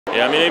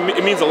Yeah, I mean,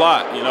 it means a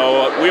lot. You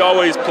know, we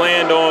always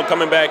planned on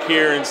coming back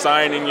here and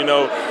signing, you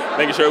know,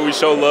 making sure we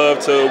show love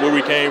to where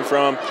we came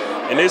from.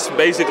 And this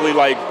basically,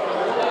 like,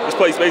 this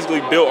place basically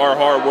built our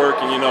hard work,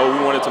 and, you know,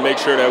 we wanted to make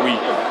sure that we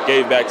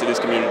gave back to this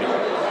community.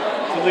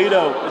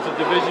 Toledo is a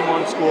Division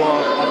I school.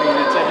 I mean,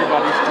 it's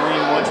everybody's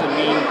dream. What's it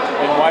mean,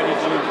 and why did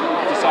you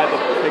decide to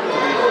pick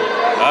Toledo?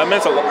 It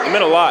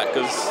meant a lot,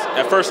 because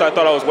at first I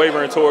thought I was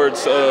wavering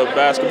towards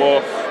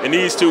basketball, and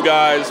these two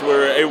guys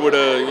were able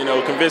to, you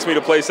know, convince me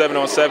to play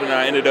 7-on-7, and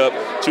I ended up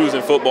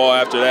choosing football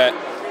after that.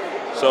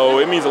 So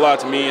it means a lot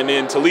to me. And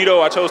then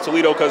Toledo, I chose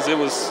Toledo because it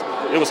was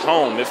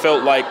home. It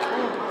felt like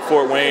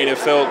Fort Wayne. I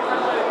felt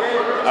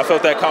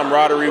that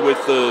camaraderie with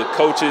the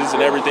coaches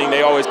and everything.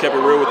 They always kept it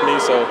real with me,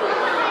 so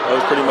that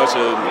was pretty much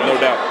a no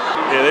doubt.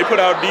 Yeah, they put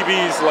out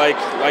DBs like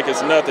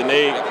it's nothing.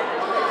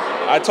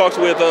 I talked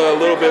with a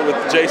little bit with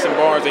Jason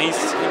Barnes, and he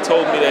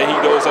told me that he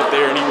goes up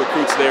there and he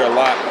recruits there a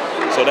lot.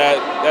 So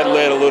that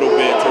led a little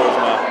bit towards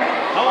my.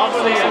 How long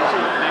were they after?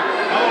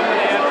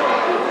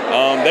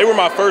 They were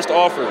my first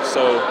offer,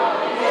 so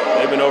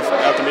they've been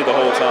after me the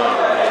whole time.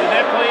 Did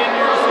that play in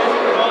your decision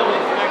at all? The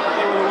fact that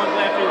they were the ones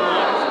after the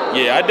offers?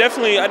 Yeah, I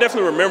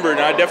definitely remembered,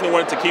 and I definitely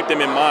wanted to keep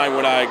them in mind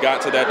when I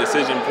got to that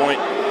decision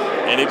point.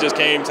 And it just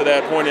came to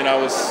that point, and I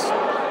was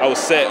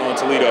set on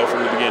Toledo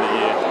from the beginning.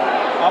 Yeah.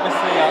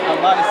 Obviously,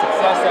 a lot of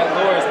success at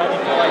Loras. How do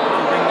you feel like you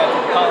can bring that to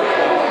the college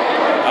level?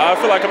 I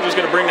feel like I'm just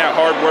going to bring that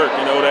hard work.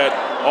 You know, that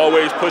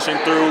always pushing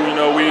through. You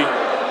know, we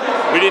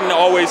didn't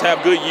always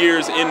have good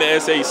years in the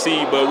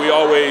SAC, but we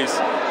always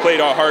played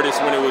our hardest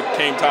when it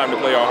came time to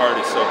play our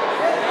hardest. So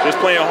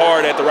just playing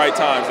hard at the right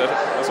times.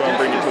 That's what I'm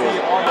bringing to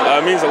it.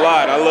 It means a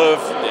lot. I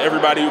love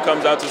everybody who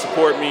comes out to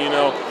support me. You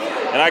know,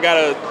 and I got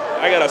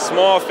a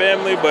small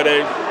family, but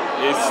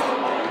it's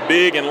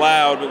big and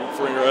loud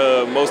for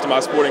most of my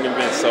sporting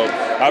events, so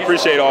I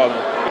appreciate all of them.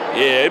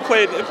 Yeah, it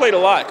played a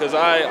lot, because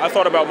I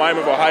thought about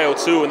Miami of Ohio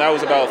too, and that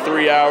was about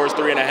 3 hours,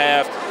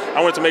 3.5. I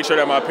wanted to make sure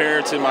that my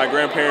parents and my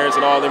grandparents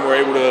and all of them were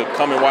able to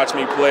come and watch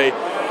me play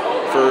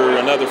for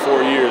another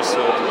 4 years. So,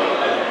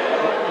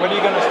 what are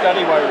you going to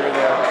study while you're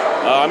there?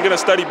 I'm going to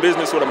study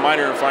business with a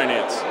minor in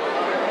finance.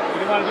 What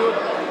do you want to do with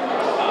it?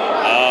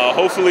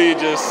 Hopefully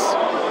just,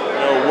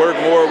 you know, work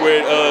more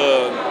with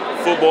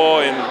football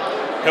and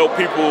help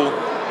people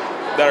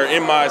that are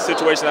in my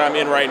situation that I'm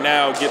in right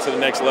now get to the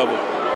next level.